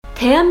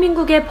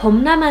대한민국에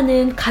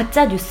범람하는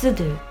가짜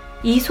뉴스들,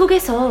 이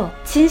속에서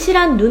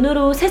진실한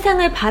눈으로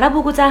세상을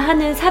바라보고자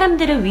하는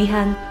사람들을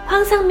위한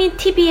황상민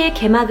TV의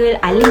개막을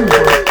알립니다.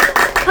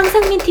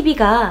 황상민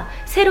TV가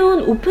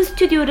새로운 오픈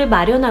스튜디오를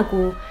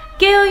마련하고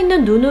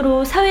깨어있는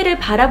눈으로 사회를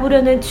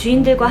바라보려는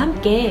주인들과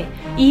함께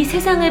이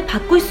세상을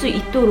바꿀 수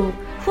있도록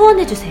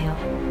후원해주세요.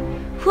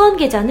 후원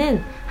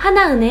계좌는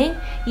하나은행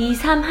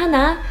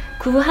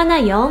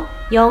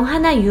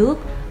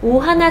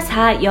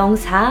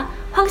 231-910-016-51404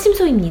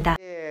 황심소입니다.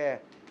 네,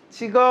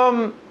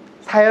 지금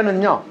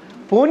사연은요,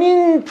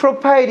 본인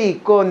프로파일이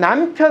있고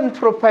남편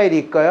프로파일이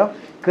있고요.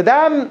 그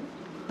다음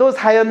또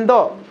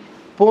사연도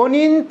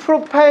본인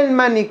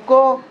프로파일만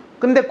있고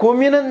근데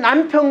고민은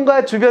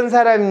남편과 주변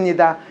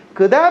사람입니다.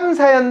 그 다음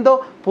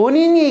사연도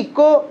본인이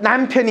있고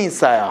남편이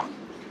있어요.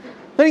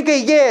 그러니까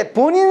이게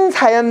본인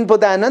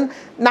사연보다는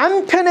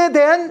남편에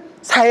대한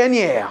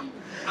사연이에요.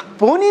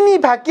 본인이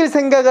바뀔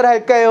생각을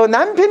할까요?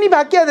 남편이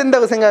바뀌어야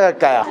된다고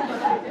생각할까요?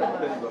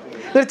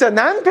 그렇죠.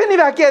 남편이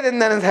바뀌어야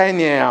된다는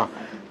사연이에요.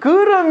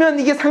 그러면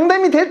이게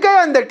상담이 될까요?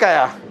 안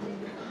될까요?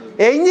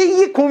 이제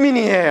이게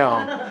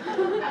고민이에요.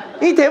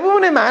 이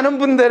대부분의 많은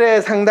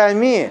분들의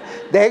상담이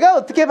내가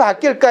어떻게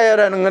바뀔까요?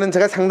 라는 거는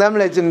제가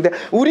상담을 해주는데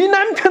우리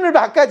남편을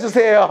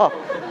바꿔주세요.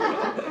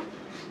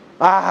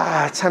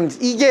 아, 참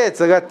이게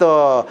제가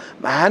또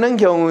많은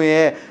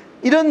경우에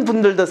이런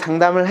분들도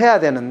상담을 해야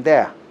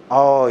되는데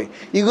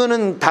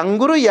이거는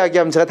당구로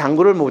이야기하면 제가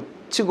당구를 못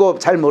치고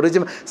잘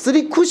모르지만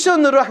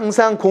 3쿠션으로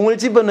항상 공을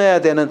집어넣어야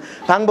되는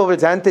방법을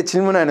저한테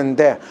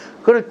질문하는데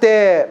그럴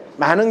때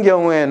많은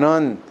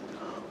경우에는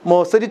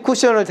뭐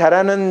 3쿠션을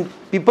잘하는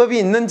비법이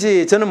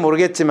있는지 저는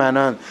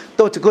모르겠지만은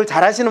또 그걸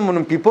잘하시는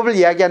분은 비법을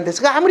이야기하는데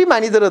제가 아무리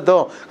많이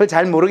들어도 그걸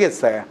잘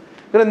모르겠어요.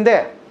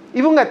 그런데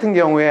이분 같은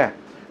경우에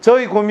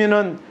저희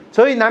고민은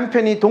저희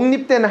남편이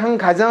독립된 한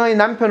가정의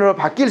남편으로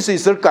바뀔 수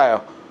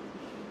있을까요?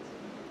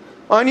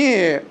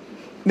 아니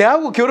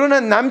내하고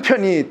결혼한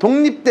남편이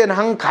독립된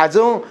한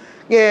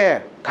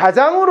가정의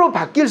가장으로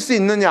바뀔 수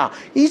있느냐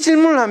이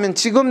질문을 하면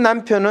지금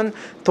남편은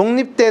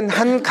독립된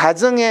한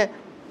가정의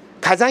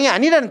가장이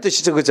아니라는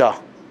뜻이죠. 그죠?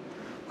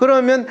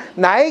 그러면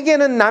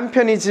나에게는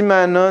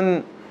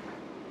남편이지만은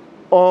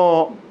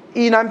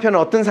이 남편은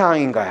어떤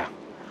상황인가요?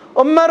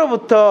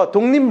 엄마로부터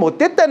독립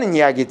못됐다는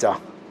이야기죠.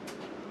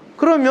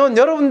 그러면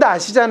여러분도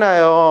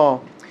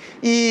아시잖아요.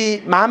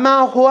 이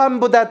마마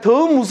호환보다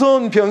더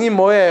무서운 병이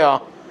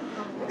뭐예요?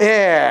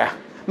 예,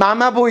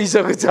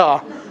 마마보이죠.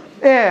 그죠?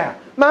 예,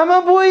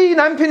 마마보이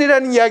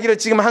남편이라는 이야기를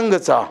지금 한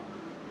거죠.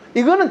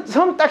 이거는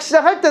처음 딱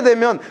시작할 때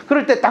되면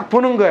그럴 때 딱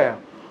보는 거예요.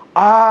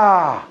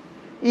 아,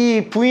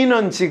 이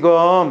부인은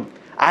지금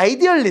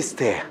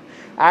아이디얼리스트예요.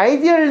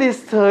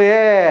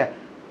 아이디얼리스트의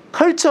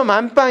컬처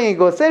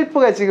만빵이고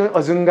셀프가 지금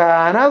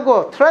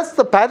어중간하고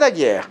트러스트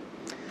바닥이에요.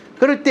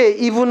 그럴 때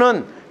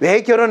이분은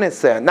왜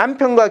결혼했어요?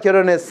 남편과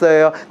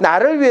결혼했어요?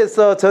 나를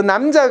위해서 저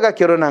남자가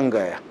결혼한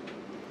거예요.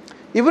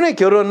 이분의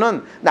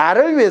결혼은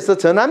나를 위해서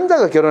저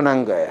남자가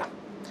결혼한 거예요.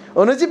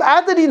 어느 집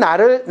아들이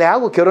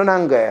내하고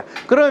결혼한 거예요.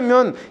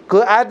 그러면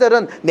그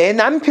아들은 내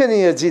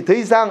남편이어지 더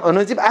이상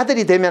어느 집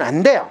아들이 되면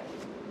안 돼요.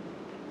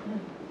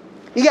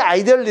 이게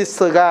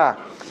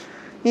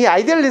이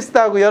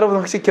아이디얼리스트하고 여러분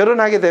혹시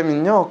결혼하게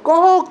되면요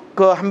꼭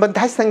한번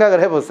다시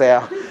생각을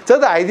해보세요.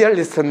 저도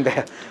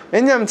아이디얼리스트인데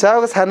왜냐하면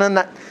저하고 사는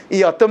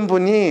이 어떤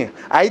분이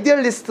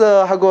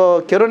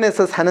아이디얼리스트하고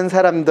결혼해서 사는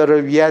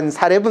사람들을 위한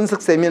사례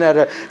분석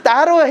세미나를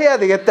따로 해야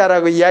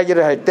되겠다라고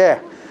이야기를 할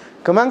때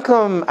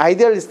그만큼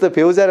아이디얼리스트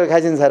배우자를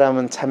가진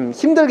사람은 참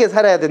힘들게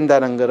살아야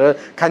된다는 것을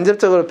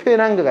간접적으로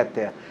표현한 것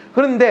같아요.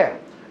 그런데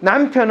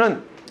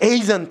남편은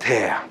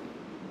에이전트예요.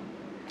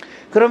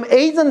 그럼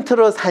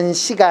에이전트로 산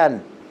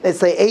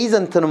시간에서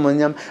에이전트는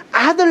뭐냐면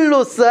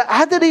아들로서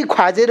아들의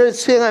과제를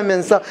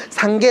수행하면서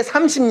상계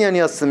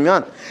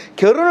 30년이었으면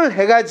결혼을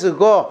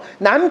해가지고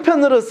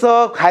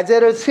남편으로서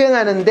과제를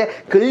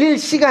수행하는데 걸릴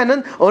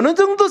시간은 어느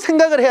정도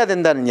생각을 해야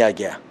된다는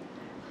이야기야.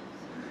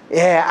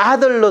 예,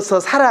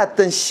 아들로서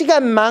살아왔던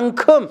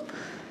시간만큼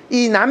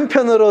이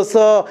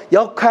남편으로서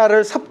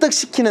역할을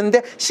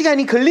섭득시키는데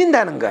시간이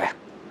걸린다는 거야.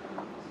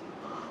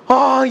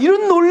 아,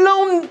 이런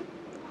놀라운,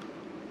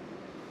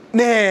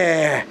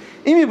 네,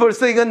 이미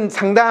벌써 이건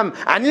상담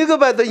안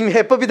읽어봐도 이미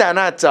해법이 다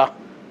나왔죠.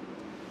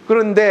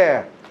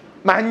 그런데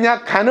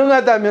만약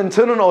가능하다면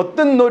저는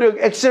어떤 노력,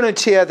 액션을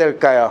취해야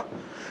될까요?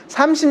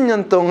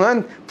 30년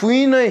동안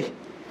부인의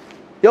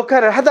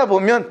역할을 하다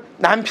보면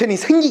남편이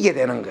생기게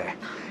되는 거예요.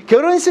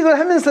 결혼식을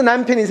하면서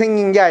남편이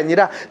생긴 게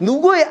아니라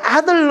누구의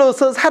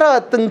아들로서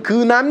살아왔던 그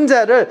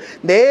남자를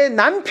내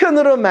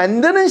남편으로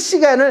만드는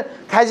시간을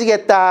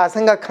가지겠다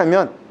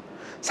생각하면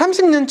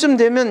 30년쯤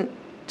되면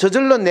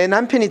저절로 내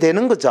남편이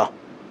되는 거죠.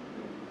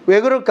 왜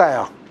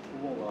그럴까요?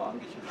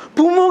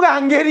 부모가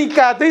안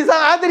계니까 더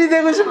이상 아들이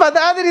되고 싶어도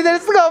아들이 될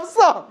수가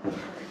없어.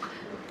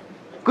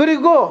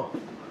 그리고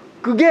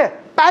그게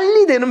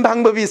빨리 되는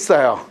방법이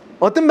있어요.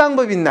 어떤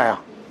방법이 있나요?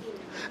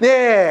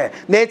 네,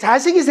 내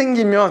자식이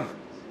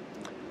생기면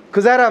그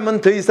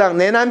사람은 더 이상,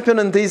 내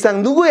남편은 더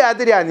이상 누구의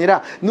아들이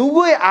아니라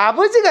누구의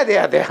아버지가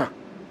돼야 돼요.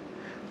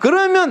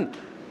 그러면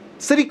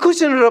쓰리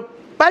쿠션으로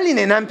빨리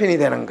내 남편이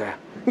되는 거야.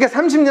 그러니까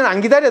 30년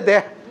안 기다려도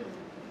돼.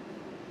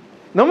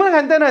 너무나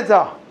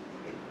간단하죠.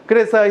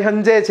 그래서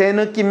현재 제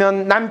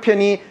느낌은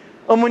남편이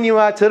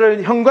어머니와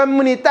저를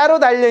현관문이 따로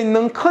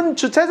달려있는 큰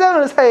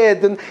주차장을 사이에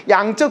둔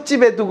양쪽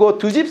집에 두고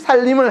두 집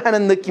살림을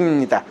하는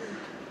느낌입니다.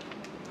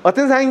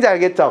 어떤 상황인지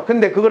알겠죠?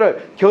 근데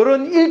그거를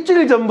결혼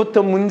일주일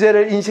전부터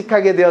문제를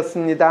인식하게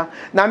되었습니다.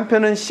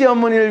 남편은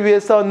시어머니를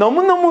위해서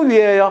너무너무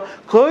위해요.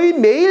 거의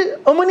매일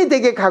어머니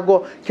댁에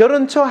가고,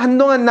 결혼 초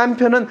한동안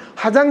남편은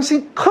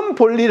화장실 큰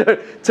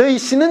볼일을 저희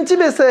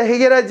신혼집에서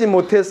해결하지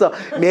못해서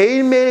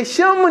매일매일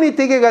시어머니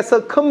댁에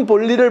가서 큰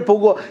볼일을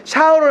보고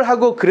샤워를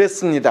하고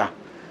그랬습니다.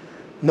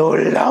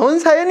 놀라운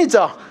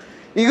사연이죠.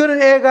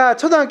 이거는 애가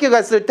초등학교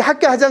갔을 때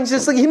학교 화장실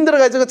쓰기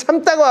힘들어가지고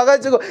참다가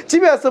와가지고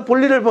집에 와서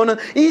볼일을 보는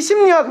이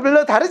심리와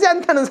별로 다르지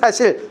않다는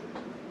사실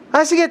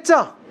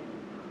아시겠죠?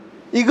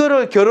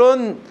 이거를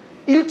결혼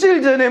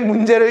일주일 전에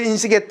문제를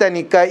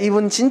인식했다니까.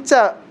 이분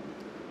진짜,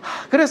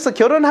 그래서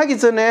결혼하기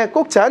전에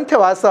꼭 저한테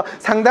와서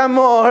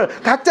상담을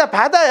각자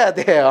받아야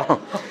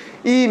돼요.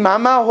 이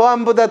마마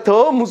호환보다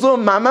더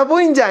무서운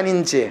마마보인지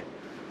아닌지.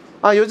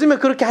 요즘에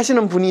그렇게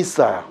하시는 분이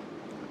있어요.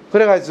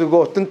 그래가지고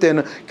어떤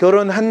때는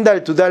결혼 한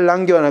달, 두 달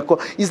남겨놨고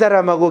이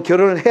사람하고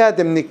결혼을 해야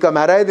됩니까?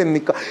 말아야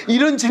됩니까?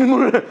 이런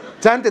질문을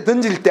저한테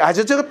던질 때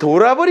아주 제가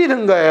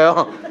돌아버리는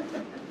거예요.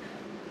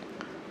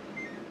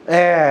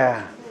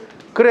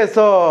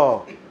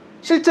 그래서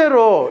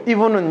실제로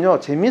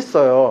이분은요,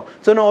 재밌어요.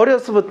 저는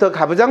어려서부터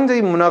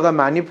가부장적인 문화가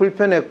많이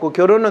불편했고,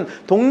 결혼은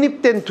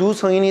독립된 두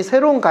성인이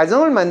새로운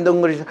가정을 만든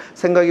것이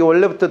생각이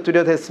원래부터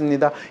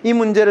뚜렷했습니다. 이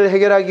문제를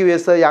해결하기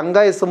위해서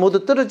양가에서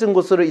모두 떨어진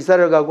곳으로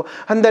이사를 가고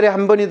한 달에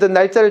한 번이든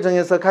날짜를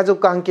정해서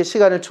가족과 함께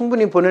시간을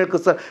충분히 보낼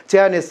것을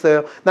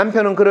제안했어요.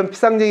 남편은 그런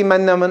피상적인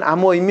만남은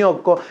아무 의미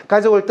없고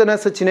가족을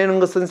떠나서 지내는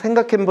것은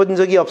생각해 본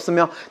적이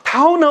없으며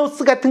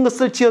타운하우스 같은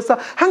것을 지어서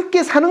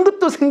함께 사는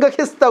것도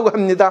생각했다고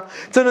합니다.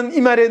 저는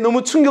이 말에 너무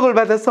충격을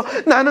받아서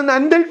나는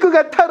안 될 것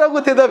같아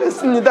라고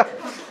대답했습니다.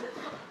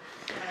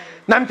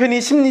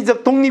 남편이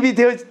심리적 독립이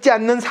되어있지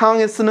않는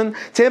상황에서는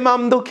제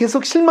마음도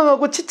계속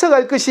실망하고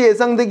지쳐갈 것이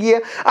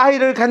예상되기에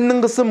아이를 갖는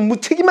것은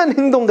무책임한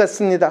행동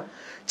같습니다.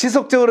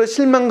 지속적으로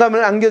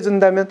실망감을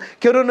안겨준다면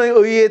결혼의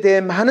의의에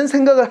대해 많은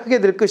생각을 하게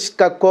될 것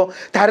같고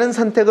다른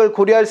선택을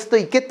고려할 수도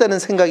있겠다는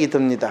생각이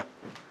듭니다.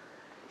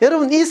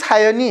 여러분, 이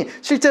사연이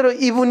실제로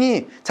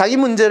이분이 자기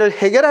문제를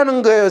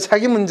해결하는 거예요?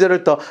 자기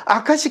문제를 더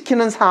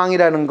악화시키는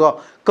상황이라는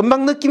거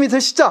금방 느낌이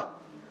드시죠?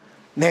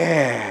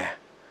 네.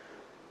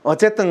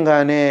 어쨌든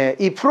간에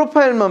이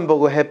프로파일만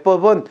보고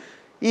해법은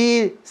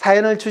이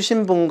사연을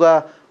주신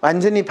분과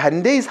완전히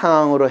반대의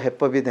상황으로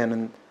해법이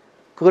되는,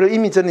 그걸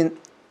이미 저는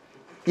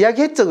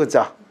이야기했죠,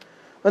 그죠?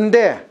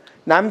 근데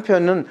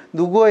남편은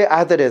누구의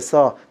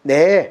아들에서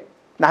내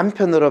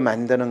남편으로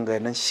만드는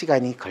거에는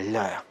시간이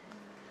걸려요.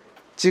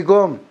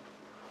 지금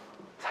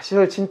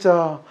사실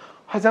진짜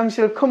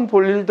화장실 큰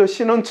볼일도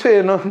신혼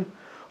초에는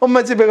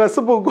엄마 집에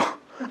가서 보고,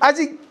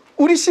 아직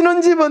우리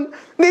신혼집은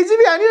내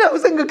집이 아니라고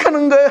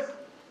생각하는 거예요.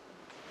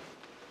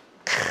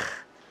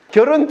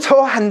 결혼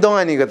초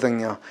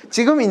한동안이거든요.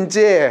 지금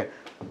이제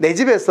내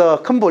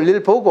집에서 큰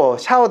볼일 보고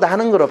샤워도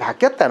하는 거로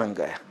바뀌었다는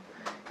거예요.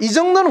 이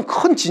정도는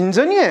큰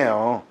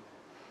진전이에요.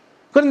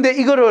 그런데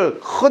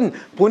이거를 큰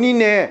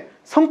본인의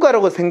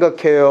성과라고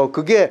생각해요.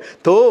 그게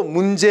더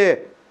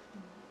문제의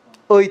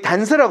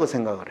단서라고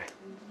생각을 해요.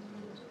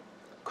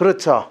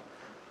 그렇죠.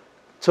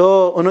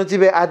 저 어느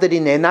집의 아들이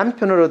내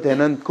남편으로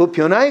되는 그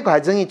변화의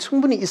과정이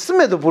충분히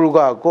있음에도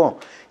불구하고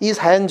이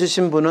사연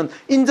주신 분은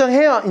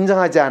인정해요?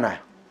 인정하지 않아요?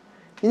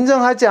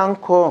 인정하지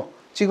않고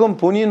지금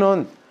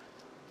본인은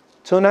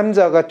저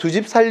남자가 두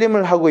집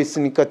살림을 하고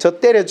있으니까 저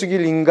때려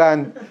죽일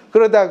인간,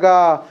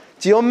 그러다가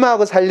지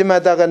엄마하고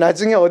살림하다가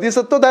나중에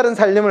어디서 또 다른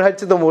살림을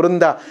할지도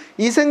모른다,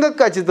 이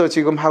생각까지도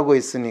지금 하고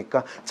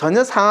있으니까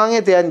전혀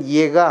상황에 대한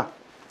이해가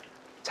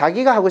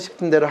자기가 하고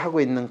싶은 대로 하고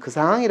있는 그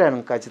상황이라는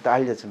것까지도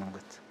알려주는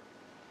거죠.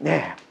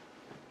 네.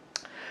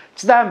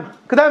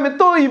 그 다음에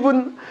또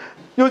이분,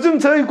 요즘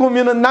저희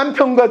고민은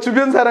남편과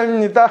주변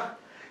사람입니다.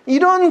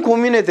 이런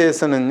고민에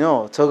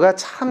대해서는요, 제가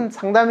참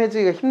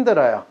상담해주기가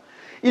힘들어요.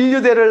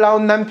 1류대를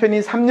낳은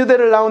남편이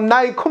 3류대를 낳은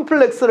나의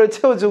콤플렉스를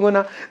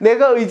채워주거나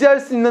내가 의지할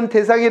수 있는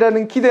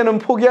대상이라는 기대는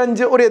포기한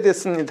지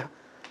오래됐습니다.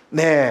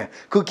 네,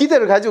 그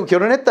기대를 가지고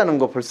결혼했다는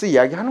거 벌써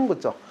이야기하는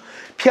거죠.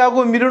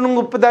 피하고 미루는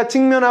것보다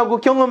직면하고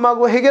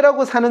경험하고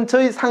해결하고 사는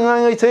저희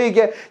상황의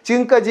저에게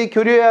지금까지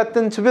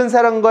교류해왔던 주변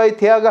사람과의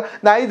대화가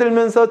나이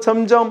들면서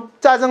점점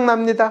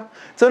짜증납니다.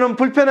 저는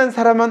불편한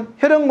사람은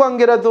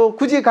혈연관계라도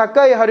굳이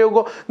가까이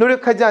하려고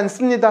노력하지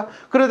않습니다.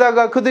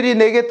 그러다가 그들이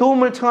내게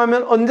도움을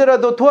청하면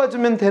언제라도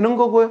도와주면 되는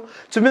거고요.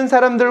 주변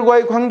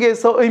사람들과의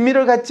관계에서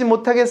의미를 갖지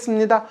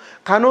못하겠습니다.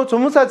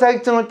 간호조무사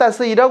자격증을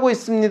따서 일하고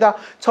있습니다.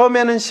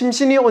 처음에는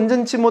심신이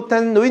온전치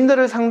못한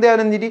노인들을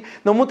상대하는 일이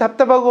너무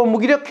답답하고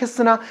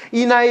무기력했으나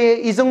이 나이에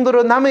이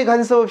정도로 남의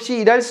간섭 없이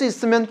일할 수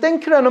있으면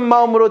땡큐라는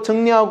마음으로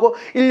정리하고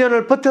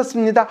 1년을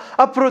버텼습니다.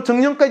 앞으로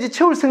정년까지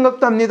채울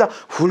생각도 합니다.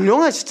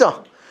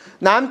 훌륭하시죠?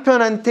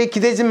 남편한테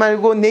기대지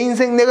말고 내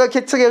인생 내가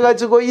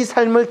개척해가지고 이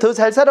삶을 더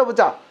잘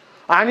살아보자.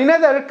 아니나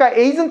다를까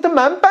에이전트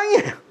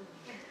만빵이에요.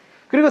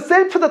 그리고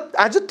셀프도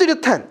아주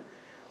뚜렷한.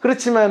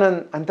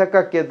 그렇지만은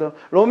안타깝게도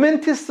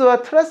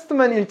로맨티스와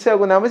트러스트만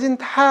일치하고 나머지는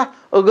다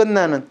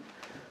어긋나는.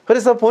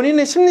 그래서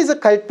본인의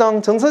심리적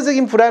갈등,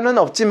 정서적인 불안은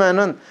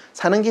없지만은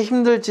사는 게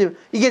힘들지,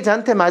 이게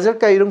저한테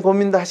맞을까 이런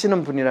고민도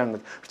하시는 분이라는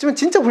거죠. 그렇지만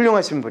진짜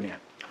훌륭하신 분이야.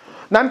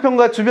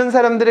 남편과 주변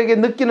사람들에게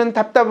느끼는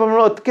답답함을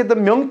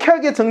어떻게든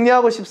명쾌하게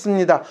정리하고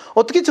싶습니다.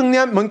 어떻게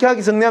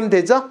명쾌하게 정리하면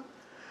되죠?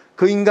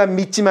 그 인간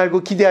믿지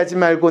말고 기대하지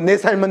말고 내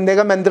삶은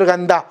내가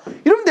만들어간다.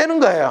 이러면 되는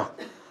거예요.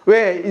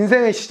 왜?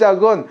 인생의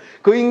시작은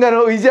그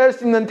인간을 의지할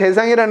수 있는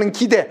대상이라는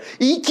기대.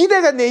 이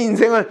기대가 내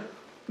인생을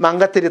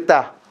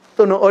망가뜨렸다.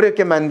 또는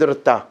어렵게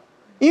만들었다.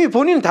 이미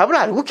본인은 답을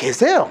알고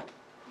계세요.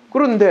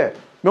 그런데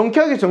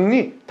명쾌하게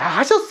정리 다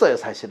하셨어요,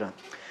 사실은.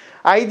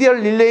 아이디얼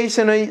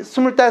릴레이션의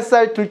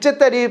 25살 둘째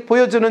딸이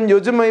보여주는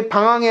요즘의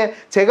방황에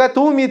제가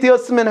도움이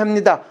되었으면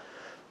합니다.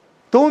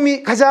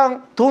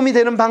 가장 도움이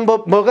되는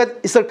방법 뭐가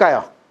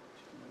있을까요?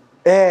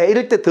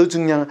 이럴 때 더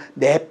중요한 건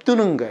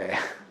냅두는 거예요.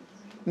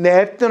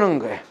 냅두는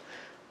거예요.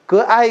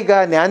 그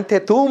아이가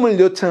내한테 도움을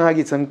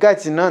요청하기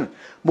전까지는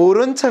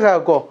모른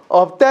척하고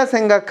없다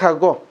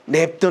생각하고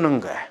냅두는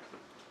거예요.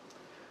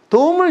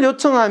 도움을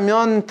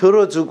요청하면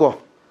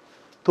들어주고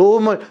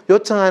도움을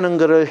요청하는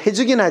거를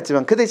해주긴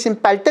하지만 그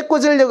대신 빨대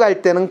꽂으려고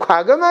할 때는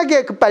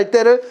과감하게 그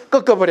빨대를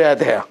꺾어버려야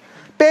돼요.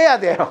 빼야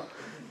돼요.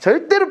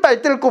 절대로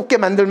빨대를 꽂게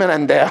만들면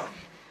안 돼요.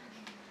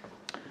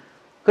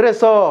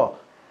 그래서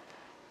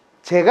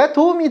제가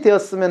도움이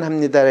되었으면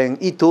합니다라는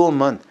이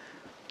도움은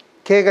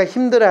걔가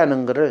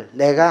힘들어하는 거를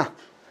내가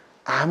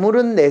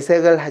아무런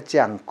내색을 하지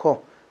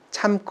않고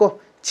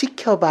참고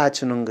지켜봐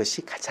주는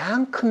것이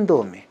가장 큰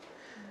도움이에요.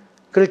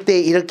 그럴 때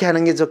이렇게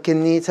하는 게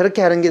좋겠니?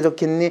 저렇게 하는 게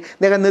좋겠니?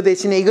 내가 너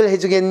대신에 이걸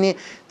해주겠니?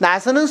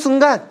 나서는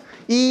순간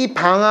이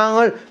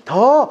방황을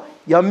더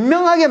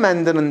연명하게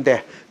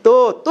만드는데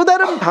또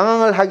다른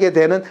방황을 하게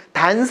되는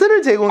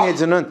단서를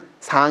제공해주는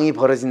상황이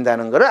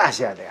벌어진다는 걸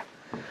아셔야 돼요.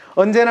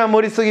 언제나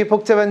머릿속이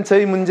복잡한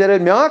저희 문제를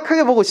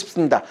명확하게 보고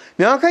싶습니다.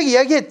 명확하게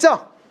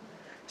이야기했죠?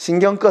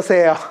 신경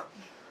끄세요.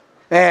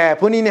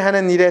 본인이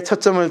하는 일에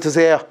초점을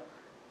두세요.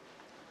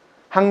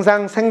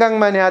 항상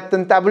생각만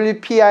해왔던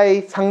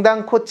WPI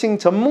상담 코칭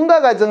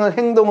전문가 과정을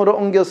행동으로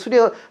옮겨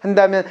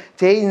수료한다면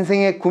제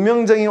인생에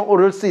구명정이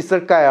오를 수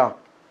있을까요?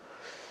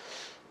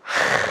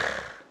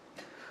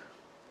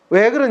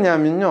 왜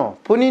그러냐면요.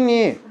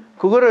 본인이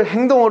그거를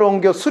행동으로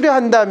옮겨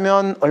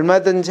수료한다면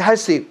얼마든지 할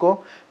수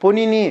있고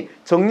본인이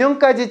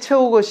정년까지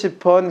채우고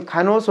싶은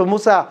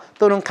간호조무사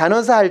또는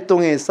간호사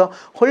활동에서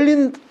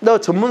훨씬 더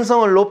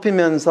전문성을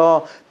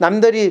높이면서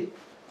남들이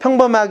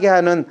평범하게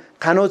하는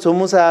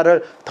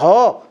간호조무사를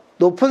더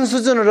높은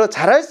수준으로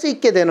잘할 수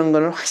있게 되는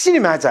것은 확실히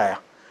맞아요.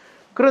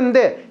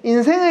 그런데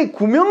인생의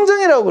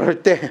구명정이라고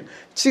그럴 때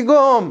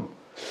지금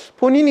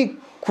본인이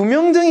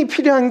구명정이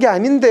필요한 게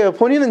아닌데요.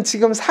 본인은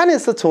지금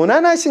산에서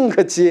조난하신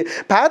거지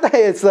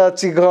바다에서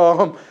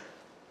지금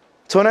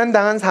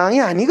조난당한 상황이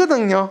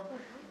아니거든요.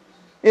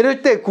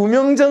 이럴 때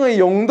구명정의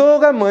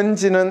용도가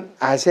뭔지는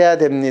아셔야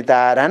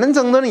됩니다 라는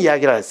정도는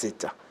이야기를 할 수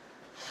있죠.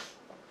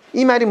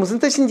 이 말이 무슨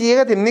뜻인지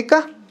이해가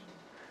됩니까?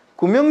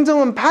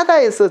 구명정은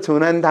바다에서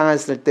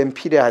조난당했을 땐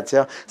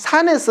필요하죠.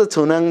 산에서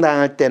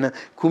조난당할 때는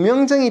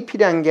구명정이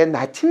필요한 게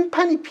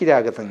나침판이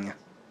필요하거든요.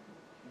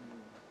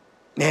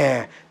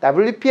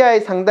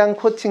 WPI 상담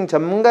코칭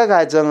전문가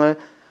과정을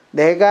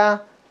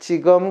내가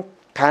지금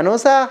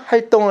간호사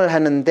활동을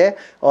하는데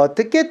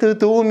어떻게 더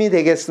도움이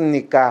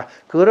되겠습니까?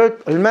 그거를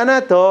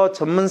얼마나 더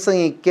전문성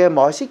있게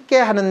멋있게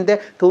하는데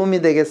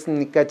도움이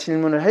되겠습니까?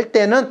 질문을 할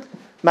때는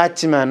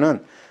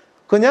맞지만은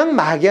그냥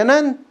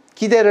막연한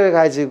기대를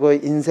가지고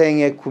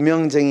인생의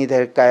구명정이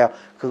될까요?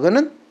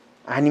 그거는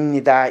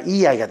아닙니다. 이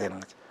이야기가 되는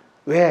거죠.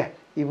 왜?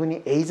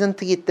 이분이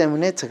에이전트이기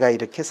때문에 제가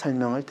이렇게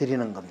설명을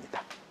드리는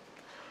겁니다.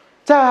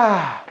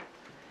 자,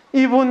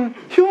 이분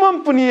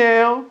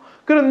휴먼뿐이에요.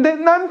 그런데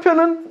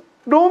남편은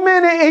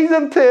로맨의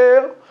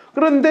에이전트예요.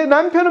 그런데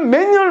남편은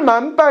매뉴얼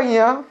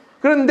만빵이야.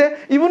 그런데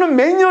이분은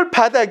매뉴얼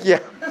바닥이야.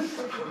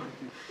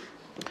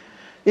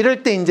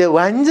 이럴 때 이제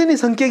완전히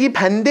성격이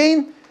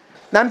반대인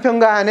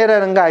남편과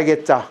아내라는 거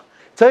알겠죠?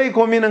 저희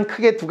고민은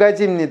크게 두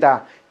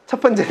가지입니다. 첫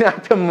번째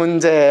남편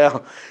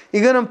문제예요.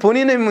 이거는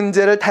본인의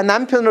문제를 다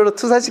남편으로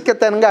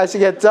투사시켰다는 거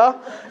아시겠죠?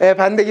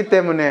 반대기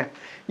때문에.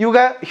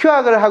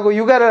 휴학을 하고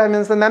육아를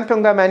하면서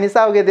남편과 많이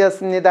싸우게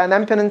되었습니다.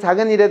 남편은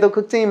작은 일에도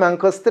걱정이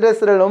많고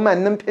스트레스를 너무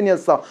받는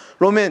편이었어.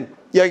 로맨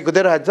이야기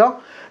그대로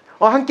하죠.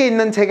 함께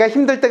있는 제가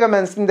힘들 때가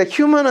많습니다.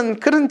 휴먼은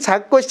그런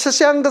작고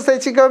시시한 것에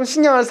지금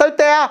신경을 쓸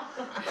때야.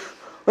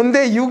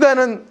 근데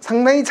육아는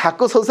상당히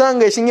작고 소소한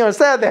거에 신경을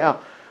써야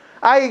돼요.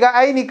 아이가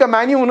아이니까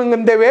많이 우는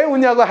건데 왜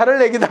우냐고 화를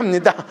내기도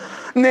합니다.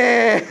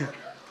 네.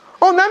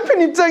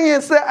 남편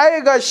입장에서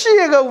아이가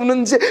쉬애가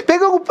우는지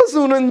배가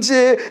고파서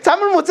우는지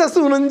잠을 못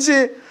자서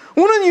우는지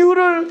우는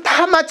이유를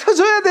다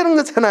맞춰줘야 되는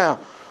거잖아요.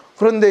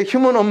 그런데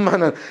휴먼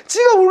엄마는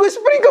지가 울고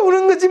싶으니까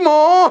우는 거지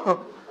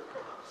뭐.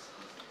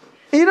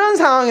 이런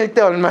상황일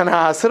때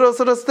얼마나 서로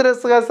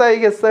스트레스가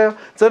쌓이겠어요.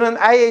 저는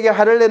아이에게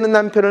화를 내는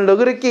남편을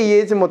너그럽게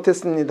이해하지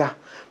못했습니다.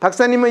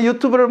 박사님은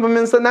유튜브를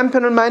보면서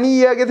남편을 많이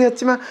이해하게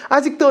되었지만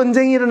아직도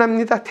언쟁이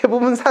일어납니다.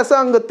 대부분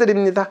사소한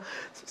것들입니다.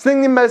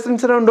 선생님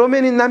말씀처럼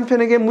로맨인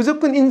남편에게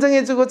무조건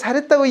인정해주고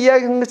잘했다고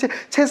이야기한 것이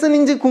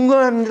최선인지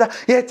궁금합니다.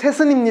 예,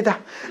 최선입니다.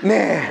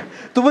 네.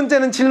 두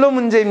번째는 진로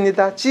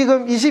문제입니다.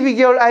 지금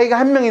 22개월 아이가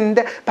한 명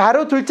있는데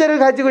바로 둘째를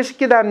가지고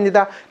싶기도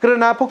합니다.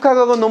 그러나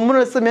복학하고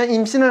논문을 쓰면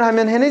임신을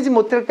하면 해내지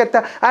못할 것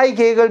같아 아이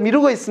계획을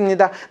미루고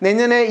있습니다.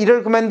 내년에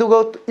일을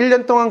그만두고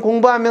 1년 동안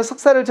공부하며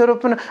석사를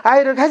졸업하는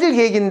아이를 가질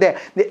계획인데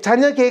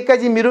자녀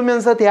계획까지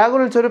미루면서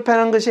대학원을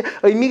졸업하는 것이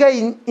의미가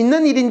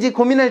있는 일인지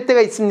고민할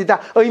때가 있습니다.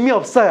 의미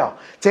없어요.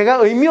 제가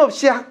의미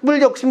없이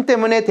학벌 욕심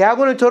때문에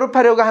대학원을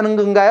졸업하려고 하는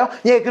건가요?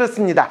 예,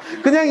 그렇습니다.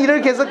 그냥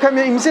일을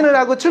계속하며 임신을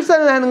하고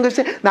출산을 하는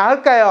것이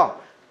나을까요?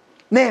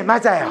 네,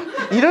 맞아요.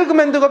 일을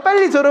그만두고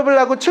빨리 졸업을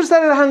하고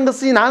출산을 하는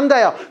것이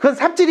나은가요? 그건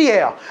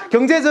삽질이에요.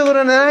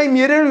 경제적으로는 나의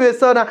미래를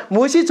위해서나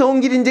무엇이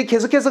좋은 길인지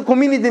계속해서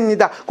고민이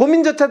됩니다.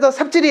 고민조차도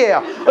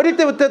삽질이에요. 어릴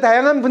때부터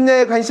다양한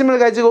분야에 관심을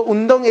가지고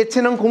운동,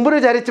 예체능,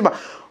 공부를 잘했지만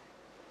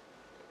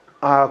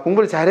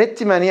공부를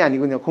잘했지만이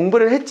아니군요.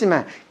 공부를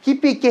했지만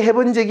깊이 있게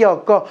해본 적이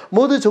없고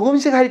모두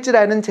조금씩 할 줄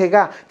아는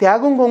제가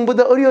대학원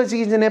공부도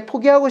어려워지기 전에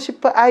포기하고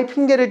싶어 아이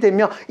핑계를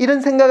대며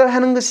이런 생각을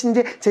하는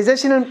것인지 제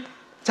자신을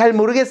잘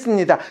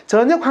모르겠습니다.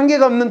 전혀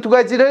관계가 없는 두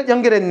가지를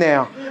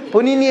연결했네요.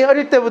 본인이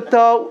어릴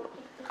때부터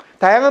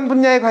다양한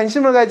분야에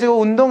관심을 가지고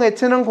운동,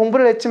 예체능,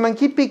 공부를 했지만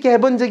깊이 있게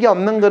해본 적이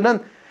없는 거는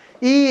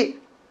이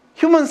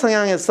휴먼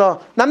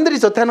성향에서 남들이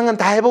좋다는 건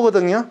다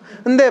해보거든요.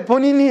 근데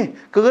본인이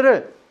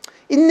그거를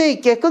인내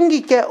있게 끈기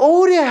있게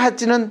오래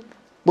하지는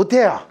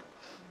못해요.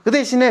 그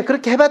대신에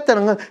그렇게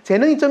해봤다는 건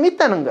재능이 좀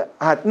있다는 거야.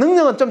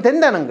 능력은 좀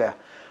된다는 거야.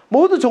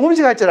 모두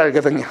조금씩 할 줄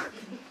알거든요.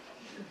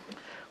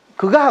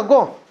 그거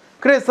하고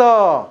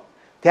그래서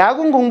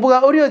대학원 공부가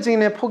어려워지기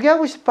전에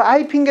포기하고 싶어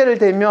아이 핑계를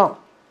대며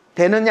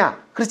되느냐?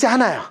 그렇지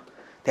않아요.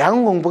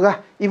 대학원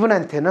공부가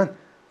이분한테는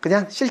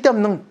그냥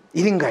쓸데없는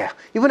일인 거예요.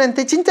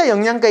 이분한테 진짜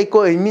영양가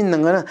있고 의미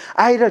있는 거는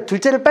아이를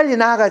둘째를 빨리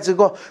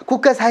낳아가지고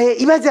국가 사회에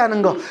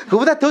임하지않은 거,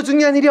 그거보다 더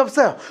중요한 일이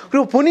없어요.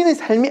 그리고 본인의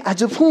삶이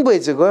아주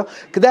풍부해지고요.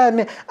 그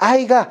다음에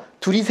아이가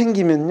둘이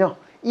생기면요,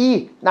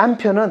 이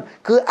남편은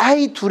그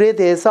아이 둘에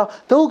대해서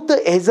더욱더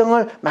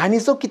애정을 많이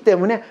쏟기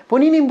때문에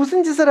본인이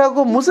무슨 짓을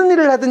하고 무슨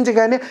일을 하든지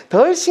간에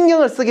덜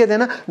신경을 쓰게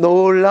되는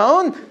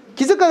놀라운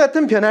기적과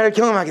같은 변화를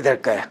경험하게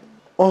될 거예요.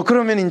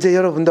 그러면 이제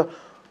여러분도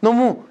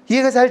너무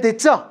이해가 잘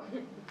됐죠?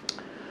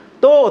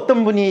 또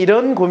어떤 분이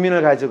이런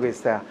고민을 가지고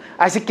있어요.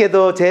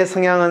 아쉽게도 제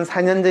성향은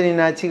 4년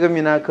전이나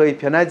지금이나 거의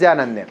변하지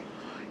않았네요.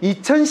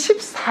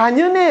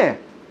 2014년에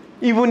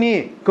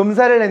이분이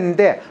검사를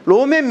했는데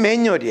로맨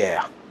매뉴얼이에요.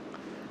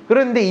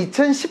 그런데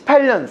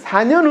 2018년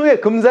 4년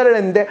후에 검사를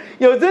했는데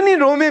여전히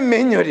로맨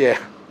매뉴얼이에요.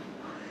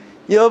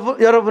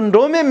 여러분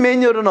로맨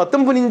매뉴얼은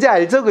어떤 분인지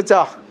알죠?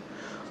 그죠?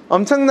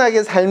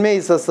 엄청나게 삶에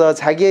있어서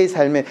자기의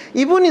삶에,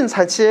 이분은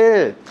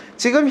사실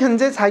지금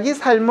현재 자기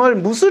삶을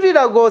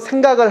무술이라고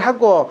생각을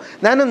하고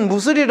나는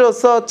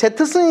무술이로서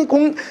제트승이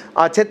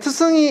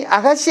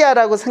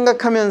아가씨야라고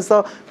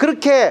생각하면서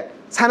그렇게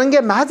사는 게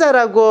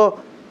맞아라고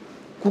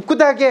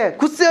굳굳하게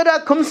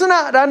굳세어라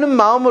검수나 라는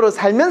마음으로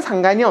살면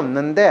상관이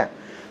없는데,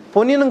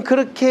 본인은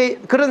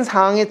그런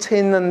상황에 처해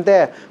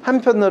있는데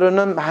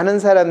한편으로는 많은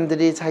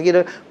사람들이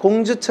자기를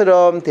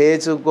공주처럼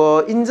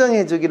대해주고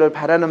인정해주기를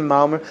바라는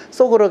마음을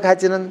속으로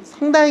가지는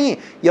상당히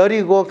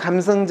여리고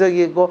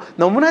감성적이고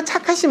너무나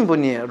착하신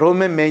분이에요.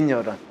 로맨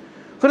매뉴얼은.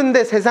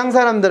 그런데 세상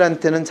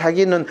사람들한테는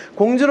자기는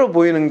공주로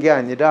보이는 게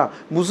아니라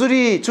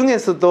무술이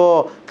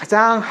중에서도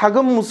가장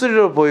하급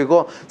무술이로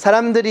보이고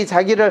사람들이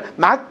자기를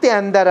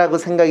막대한다라고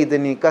생각이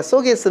드니까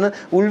속에서는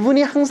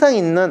울분이 항상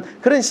있는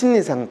그런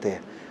심리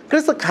상태예요.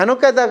 그래서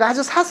간혹 가다가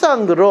아주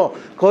사소한 거로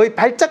거의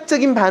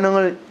발작적인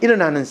반응을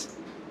일어나는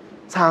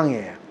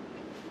상황이에요.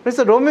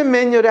 그래서 로맨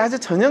매뉴얼의 아주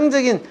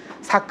전형적인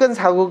사건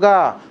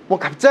사고가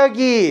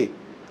갑자기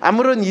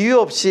아무런 이유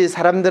없이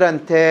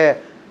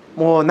사람들한테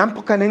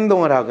난폭한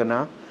행동을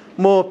하거나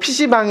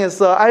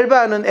PC방에서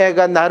알바하는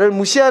애가 나를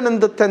무시하는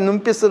듯한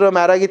눈빛으로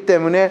말하기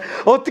때문에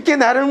어떻게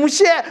나를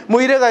무시해?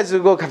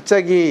 이래가지고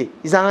갑자기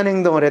이상한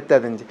행동을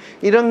했다든지,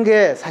 이런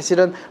게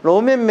사실은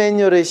로맨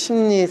매뉴얼의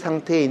심리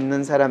상태에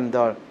있는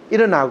사람들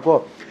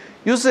일어나고,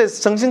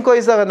 뉴스에서 정신과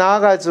의사가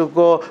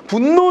나와가지고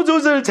분노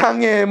조절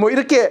장애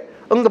이렇게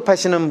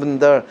언급하시는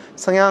분들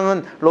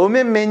성향은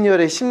로맨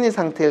매뉴얼의 심리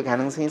상태일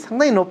가능성이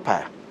상당히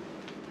높아요.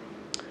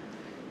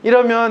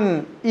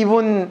 이러면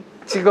이분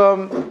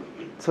지금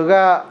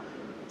제가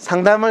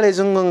상담을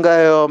해준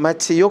건가요?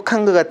 마치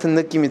욕한 것 같은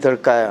느낌이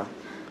들까요?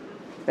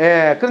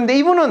 예, 그런데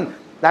이분은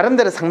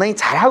나름대로 상당히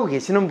잘하고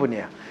계시는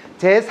분이에요.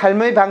 제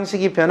삶의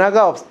방식이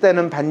변화가 없을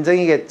때는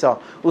반정이겠죠.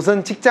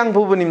 우선 직장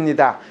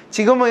부분입니다.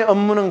 지금의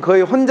업무는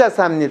거의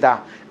혼자서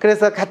합니다.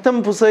 그래서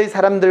같은 부서의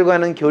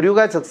사람들과는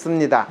교류가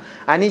적습니다.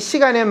 아니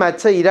시간에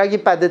맞춰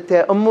일하기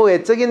빠듯해 업무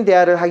외적인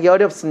대화를 하기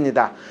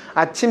어렵습니다.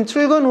 아침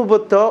출근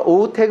후부터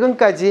오후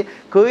퇴근까지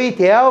거의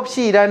대화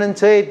없이 일하는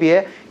저에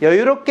비해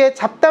여유롭게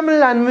잡담을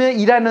나누며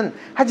일하는,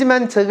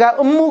 하지만 제가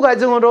업무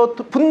과정으로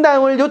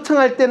분담을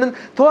요청할 때는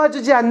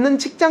도와주지 않는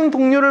직장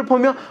동료를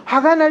보며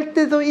화가 날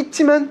때도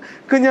있지만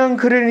그냥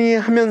그러니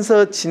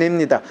하면서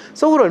지냅니다.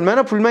 속으로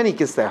얼마나 불만이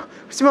있겠어요.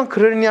 그렇지만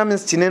그러니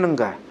하면서 지내는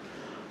거야.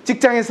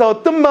 직장에서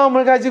어떤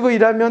마음을 가지고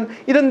일하면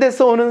이런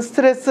데서 오는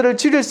스트레스를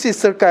줄일 수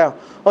있을까요?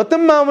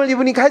 어떤 마음을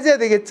이분이 가져야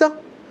되겠죠?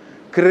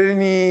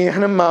 그러니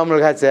하는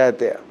마음을 가져야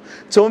돼요.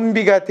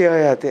 좀비가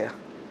되어야 돼요.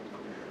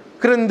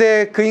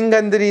 그런데 그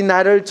인간들이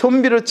나를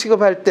좀비로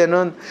취급할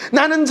때는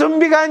나는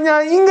좀비가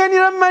아니야,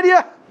 인간이란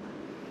말이야.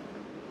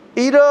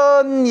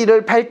 이런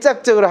일을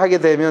발작적으로 하게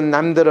되면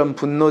남들은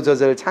분노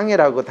조절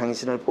장애라고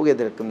당신을 보게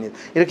될 겁니다.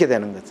 이렇게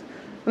되는 거죠.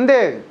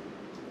 근데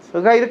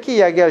제가 이렇게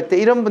이야기할 때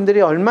이런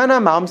분들이 얼마나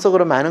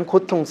마음속으로 많은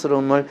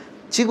고통스러움을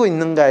지고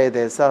있는가에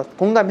대해서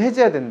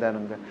공감해줘야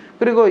된다는 거예요.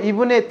 그리고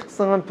이분의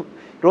특성은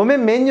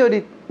로맨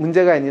매뉴얼이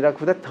문제가 아니라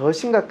그보다 더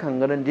심각한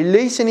거는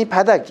릴레이션이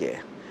바닥이에요.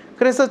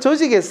 그래서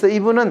조직에서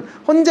이분은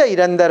혼자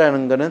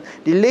일한다라는 거는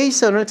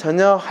릴레이션을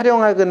전혀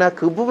활용하거나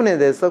그 부분에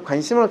대해서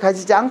관심을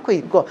가지지 않고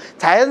있고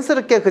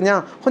자연스럽게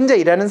그냥 혼자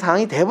일하는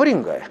상황이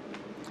돼버린 거예요.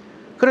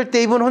 그럴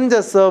때 이분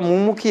혼자서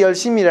묵묵히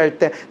열심히 일할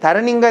때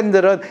다른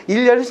인간들은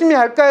일 열심히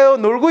할까요?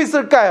 놀고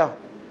있을까요?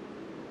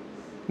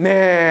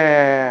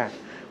 네,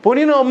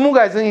 본인은 업무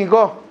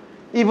과정이고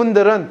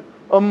이분들은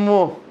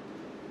업무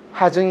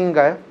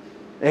하중인가요?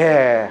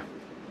 예.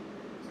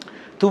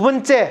 두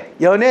번째,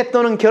 연애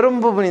또는 결혼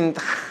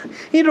부분입니다.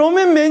 이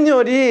로맨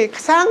매뉴얼이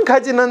가장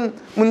가지는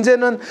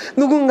문제는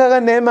누군가가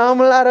내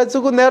마음을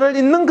알아주고 나를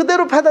있는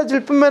그대로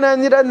받아줄 뿐만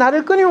아니라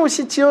나를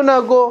끊임없이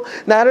지원하고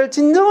나를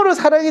진정으로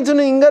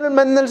사랑해주는 인간을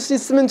만날 수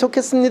있으면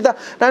좋겠습니다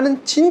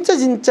라는 진짜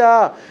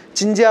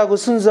진지하고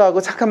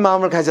순수하고 착한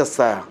마음을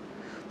가졌어요.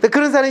 근데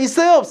그런 사람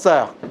있어요?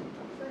 없어요?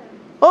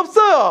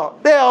 없어요.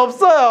 네,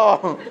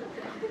 없어요.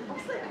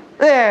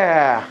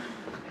 네.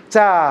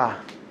 자,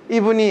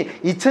 이분이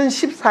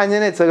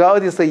 2014년에 제가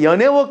어디서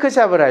연애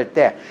워크숍을 할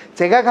때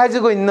제가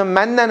가지고 있는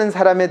만나는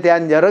사람에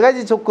대한 여러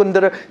가지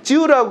조건들을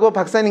지우라고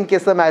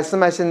박사님께서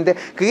말씀하시는데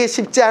그게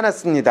쉽지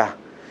않았습니다.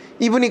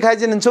 이분이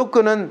가지는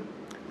조건은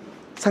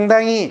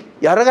상당히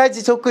여러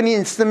가지 조건이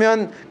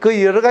있으면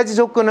그 여러 가지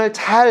조건을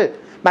잘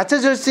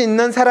맞춰줄 수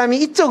있는 사람이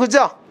있죠,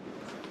 그죠?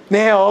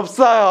 네,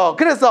 없어요.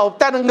 그래서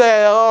없다는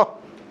거예요.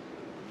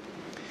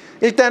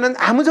 일단은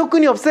아무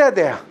조건이 없어야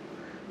돼요.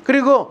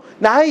 그리고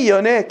나의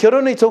연애,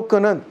 결혼의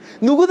조건은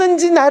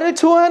누구든지 나를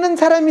좋아하는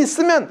사람이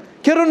있으면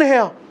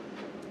결혼해요.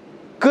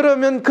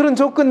 그러면 그런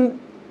조건이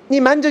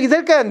만족이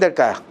될까요, 안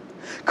될까요?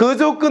 그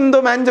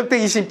조건도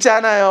만족되기 쉽지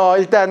않아요.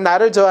 일단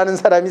나를 좋아하는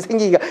사람이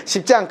생기기가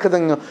쉽지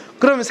않거든요.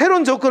 그러면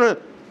새로운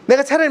조건을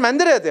내가 차라리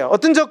만들어야 돼요.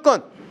 어떤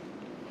조건?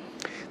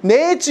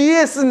 내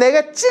GS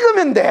내가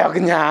찍으면 돼요,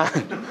 그냥.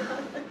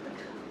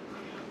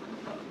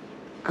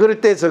 그럴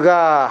때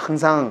제가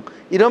항상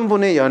이런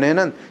분의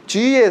연애는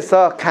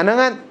주위에서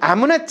가능한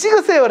아무나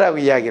찍으세요 라고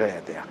이야기를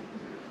해야 돼요.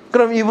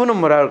 그럼 이분은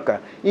뭐라 할까요?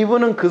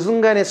 이분은 그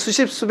순간에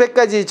수십 수백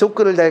가지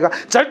조건을 대가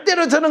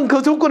절대로 저는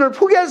그 조건을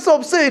포기할 수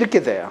없어요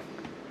이렇게 돼요.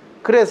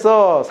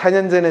 그래서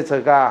 4년 전에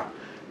제가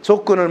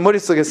조건을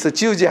머릿속에서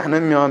지우지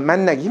않으면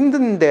만나기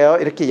힘든데요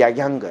이렇게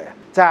이야기한 거예요.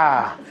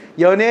 자,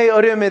 연애의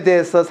어려움에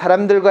대해서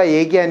사람들과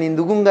얘기하니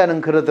누군가는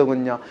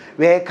그러더군요.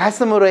 왜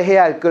가슴으로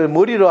해야 할 걸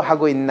머리로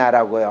하고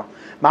있나라고요.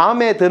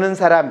 마음에 드는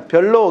사람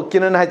별로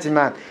없기는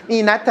하지만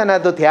이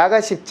나타나도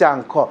대화가 쉽지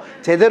않고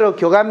제대로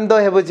교감도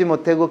해보지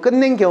못하고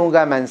끝낸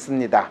경우가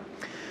많습니다.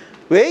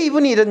 왜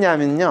이분이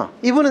이러냐면요,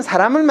 이분은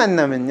사람을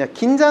만나면요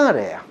긴장을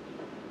해요.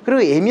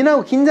 그리고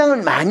예민하고 긴장을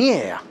많이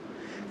해요.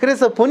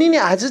 그래서 본인이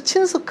아주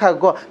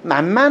친숙하고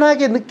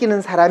만만하게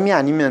느끼는 사람이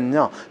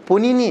아니면요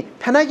본인이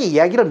편하게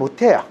이야기를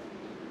못해요.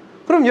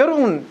 그럼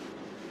여러분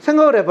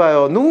생각을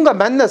해봐요. 누군가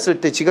만났을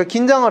때 지가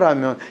긴장을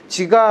하면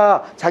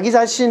지가 자기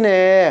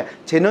자신의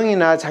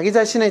재능이나 자기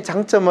자신의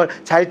장점을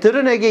잘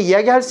드러내게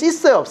이야기할 수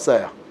있어요,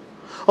 없어요?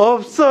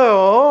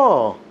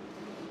 없어요.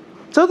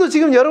 저도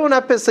지금 여러분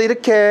앞에서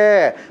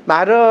이렇게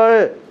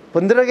말을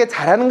번들하게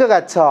잘하는 것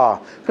같죠.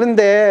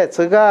 그런데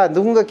제가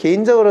누군가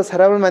개인적으로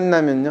사람을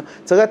만나면요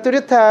제가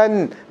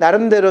뚜렷한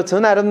나름대로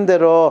저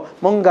나름대로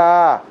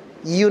뭔가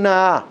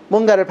이유나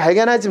뭔가를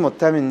발견하지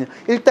못하면요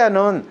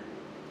일단은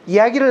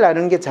이야기를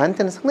나누는 게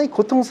저한테는 상당히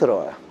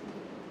고통스러워요.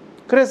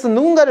 그래서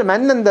누군가를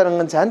만난다는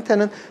건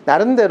저한테는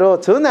나름대로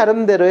저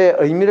나름대로의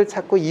의미를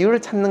찾고 이유를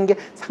찾는 게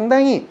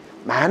상당히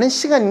많은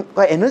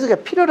시간과 에너지가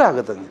필요로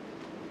하거든요.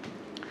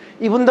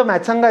 이분도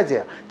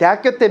마찬가지예요.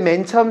 대학교 때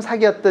맨 처음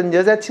사귀었던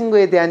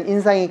여자친구에 대한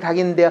인상이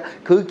각인되어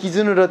그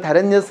기준으로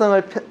다른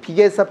여성을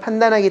비교해서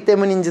판단하기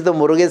때문인지도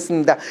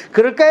모르겠습니다.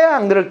 그럴까요?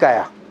 안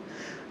그럴까요?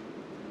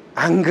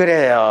 안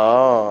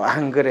그래요.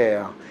 안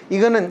그래요.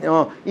 이거는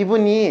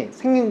이분이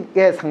생긴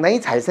게 상당히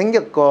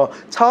잘생겼고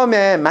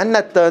처음에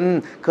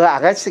만났던 그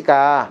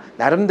아가씨가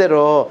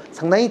나름대로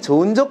상당히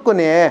좋은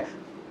조건의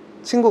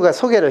친구가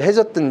소개를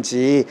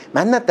해줬든지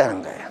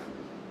만났다는 거예요.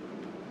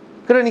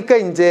 그러니까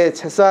이제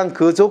최소한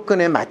그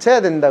조건에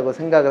맞춰야 된다고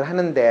생각을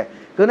하는데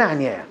그건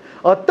아니에요.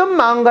 어떤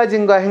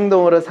마음가짐과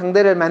행동으로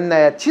상대를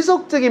만나야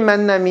지속적인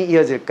만남이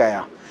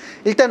이어질까요?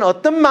 일단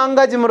어떤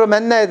마음가짐으로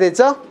만나야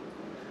되죠?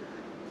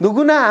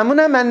 누구나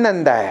아무나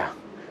만난다요.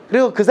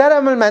 그리고 그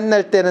사람을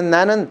만날 때는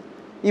나는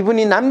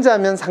이분이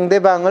남자면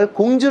상대방을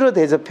공주로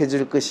대접해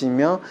줄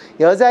것이며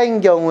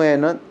여자인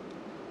경우에는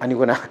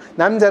아니구나.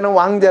 남자는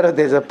왕자로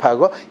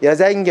대접하고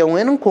여자인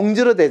경우에는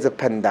공주로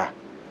대접한다.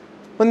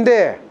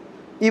 근데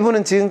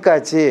이분은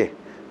지금까지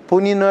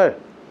본인을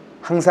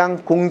항상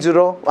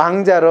공주로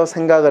왕자로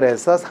생각을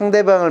해서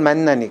상대방을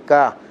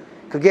만나니까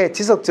그게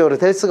지속적으로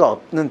될 수가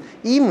없는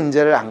이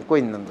문제를 안고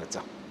있는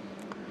거죠.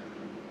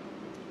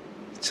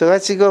 제가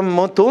지금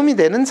뭐 도움이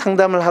되는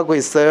상담을 하고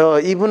있어요.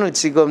 이분을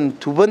지금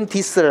 2번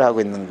디스를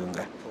하고 있는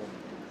건가요?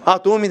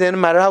 도움이 되는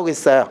말을 하고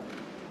있어요.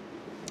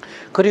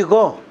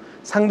 그리고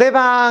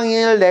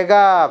상대방을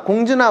내가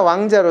공주나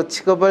왕자로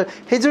취급을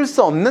해줄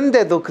수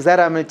없는데도 그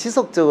사람을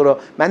지속적으로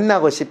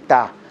만나고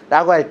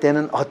싶다라고 할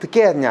때는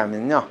어떻게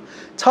했냐면요.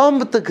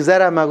 처음부터 그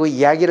사람하고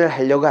이야기를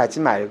하려고 하지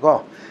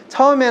말고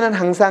처음에는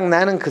항상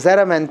나는 그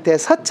사람한테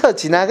스쳐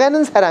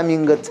지나가는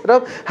사람인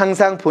것처럼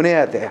항상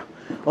보내야 돼요.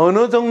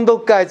 어느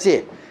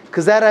정도까지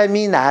그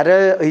사람이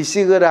나를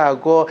의식을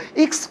하고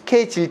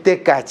익숙해질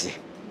때까지.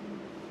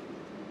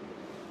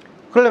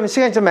 그러려면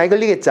시간이 좀 많이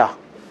걸리겠죠.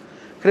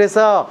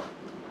 그래서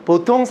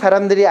보통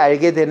사람들이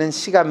알게 되는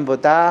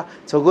시간보다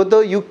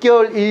적어도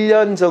 6개월,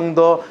 1년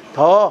정도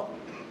더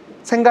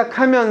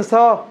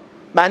생각하면서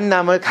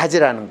만남을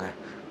가지라는 거예요.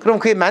 그럼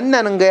그게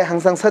만나는 거에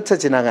항상 스쳐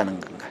지나가는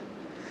건가요?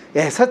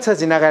 예, 스쳐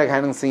지나갈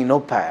가능성이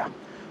높아요.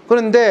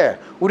 그런데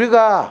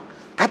우리가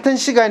같은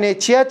시간에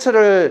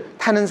지하철을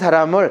타는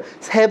사람을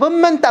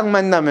 3번만 딱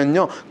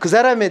만나면요, 그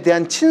사람에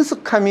대한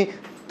친숙함이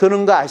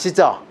드는 거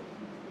아시죠?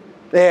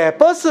 네,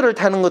 버스를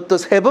타는 것도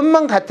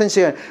 3번만 같은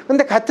시간.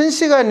 근데 같은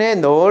시간에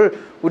늘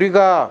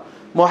우리가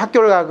뭐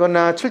학교를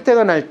가거나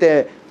출퇴근할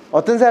때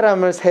어떤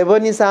사람을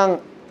 3번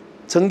이상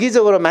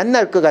정기적으로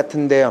만날 것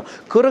같은데요.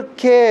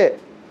 그렇게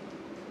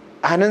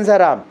아는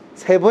사람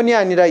 3번이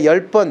아니라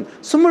 10번,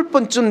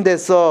 20번쯤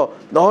돼서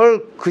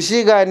늘 그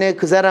시간에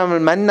그 사람을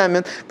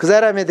만나면 그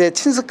사람에 대해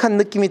친숙한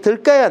느낌이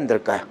들까요? 안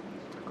들까요?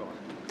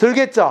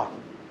 들겠죠?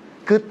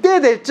 그때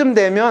될 쯤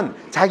되면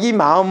자기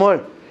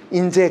마음을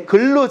이제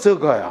글로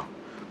적어요.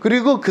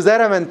 그리고 그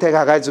사람한테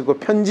가가지고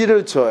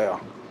편지를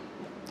줘요.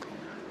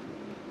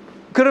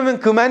 그러면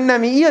그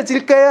만남이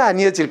이어질까요? 안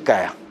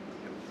이어질까요?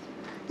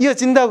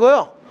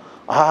 이어진다고요?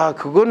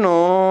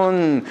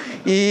 그거는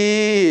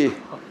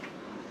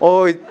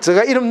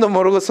제가 이름도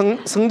모르고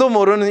성도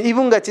모르는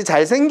이분같이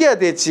잘생겨야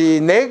되지.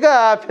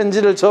 내가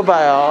편지를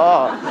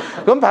줘봐요.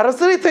 그럼 바로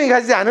쓰레기통에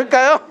가지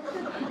않을까요?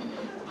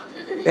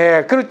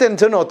 예, 그럴 때는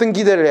저는 어떤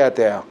기대를 해야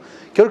돼요?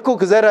 결코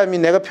그 사람이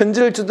내가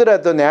편지를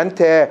주더라도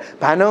내한테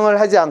반응을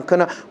하지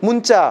않거나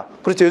문자,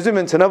 그렇죠,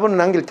 요즘엔 전화번호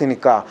남길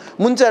테니까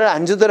문자를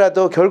안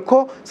주더라도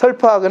결코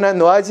슬퍼하거나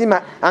노하지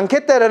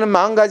않겠다라는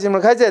마음가짐을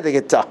가져야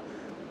되겠죠.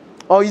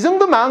 이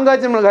정도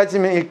마음가짐을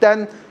가지면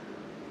일단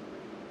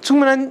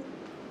충분한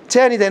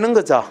제한이 되는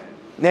거죠.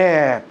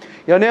 네,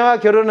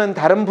 연애와 결혼은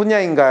다른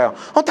분야인가요?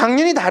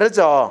 당연히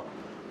다르죠.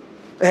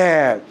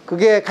 네,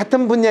 그게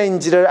같은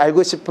분야인지를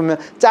알고 싶으면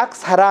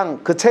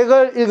짝사랑 그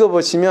책을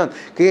읽어보시면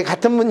그게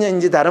같은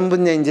분야인지 다른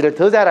분야인지를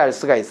더 잘 알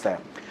수가 있어요.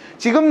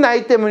 지금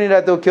나이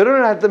때문이라도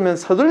결혼을 하려면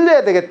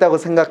서둘러야 되겠다고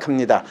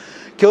생각합니다.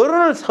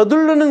 결혼을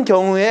서두르는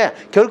경우에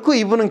결코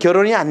이분은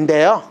결혼이 안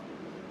돼요.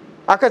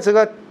 아까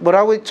제가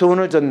뭐라고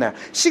조언을 줬나요?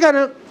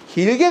 시간을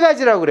길게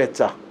가지라고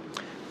그랬죠.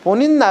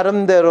 본인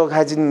나름대로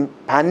가진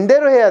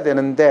반대로 해야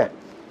되는데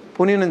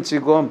본인은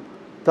지금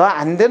더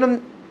안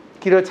되는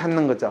길을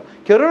찾는 거죠.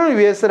 결혼을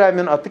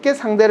위해서라면 어떻게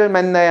상대를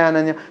만나야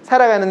하느냐,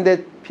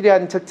 살아가는데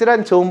필요한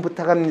적절한 조언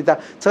부탁합니다.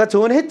 제가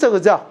조언했죠,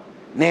 그죠?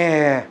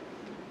 네.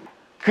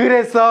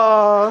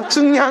 그래서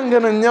중요한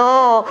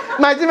거는요,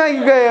 마지막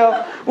이거예요.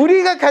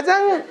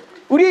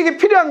 우리에게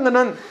필요한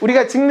거는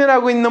우리가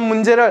직면하고 있는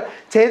문제를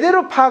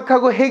제대로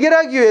파악하고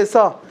해결하기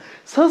위해서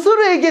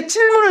스스로에게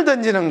질문을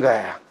던지는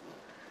거예요.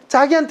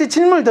 자기한테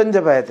질문을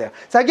던져봐야 돼요.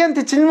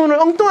 자기한테 질문을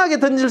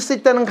엉뚱하게 던질 수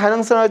있다는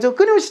가능성을 가지고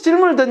끊임없이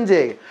질문을 던져야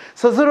해요.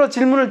 스스로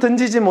질문을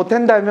던지지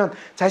못한다면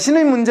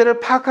자신의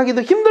문제를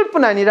파악하기도 힘들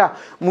뿐 아니라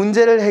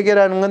문제를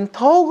해결하는 건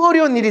더욱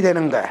어려운 일이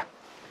되는 거예요.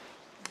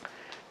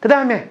 그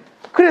다음에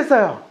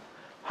그래서요,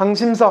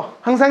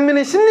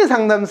 황상민의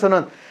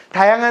심리상담소는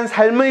다양한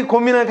삶의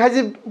고민을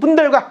가진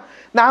분들과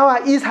나와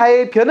이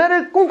사회의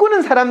변화를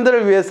꿈꾸는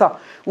사람들을 위해서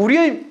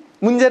우리의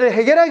문제를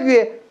해결하기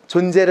위해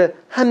존재를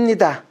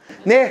합니다.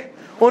 네,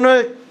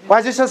 오늘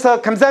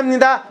와주셔서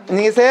감사합니다.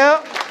 안녕히 계세요.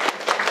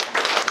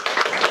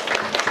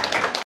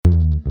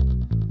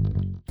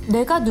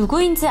 내가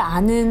누구인지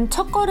아는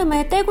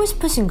첫걸음을 떼고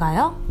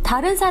싶으신가요?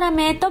 다른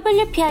사람의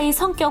WPI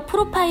성격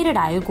프로파일을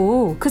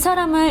알고 그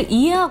사람을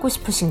이해하고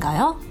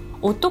싶으신가요?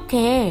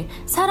 어떻게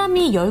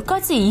사람이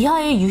 10가지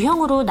이하의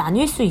유형으로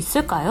나뉠 수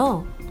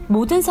있을까요?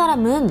 모든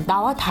사람은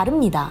나와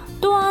다릅니다.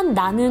 또한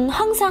나는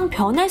항상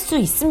변할 수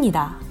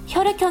있습니다.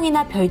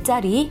 혈액형이나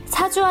별자리,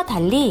 사주와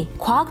달리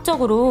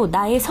과학적으로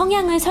나의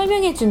성향을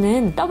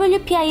설명해주는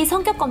WPI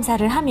성격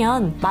검사를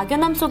하면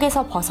막연함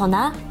속에서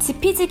벗어나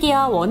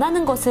지피지기와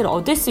원하는 것을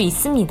얻을 수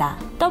있습니다.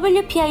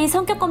 WPI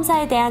성격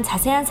검사에 대한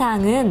자세한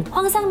사항은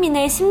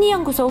황상민의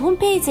심리연구소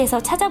홈페이지에서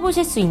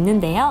찾아보실 수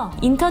있는데요.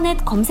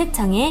 인터넷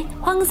검색창에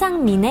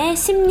황상민의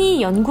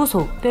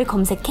심리연구소를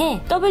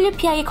검색해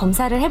WPI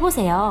검사를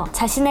해보세요.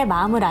 자신의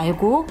마음을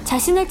알고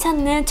자신을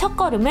찾는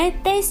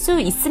첫걸음을 뗄 수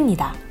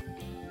있습니다.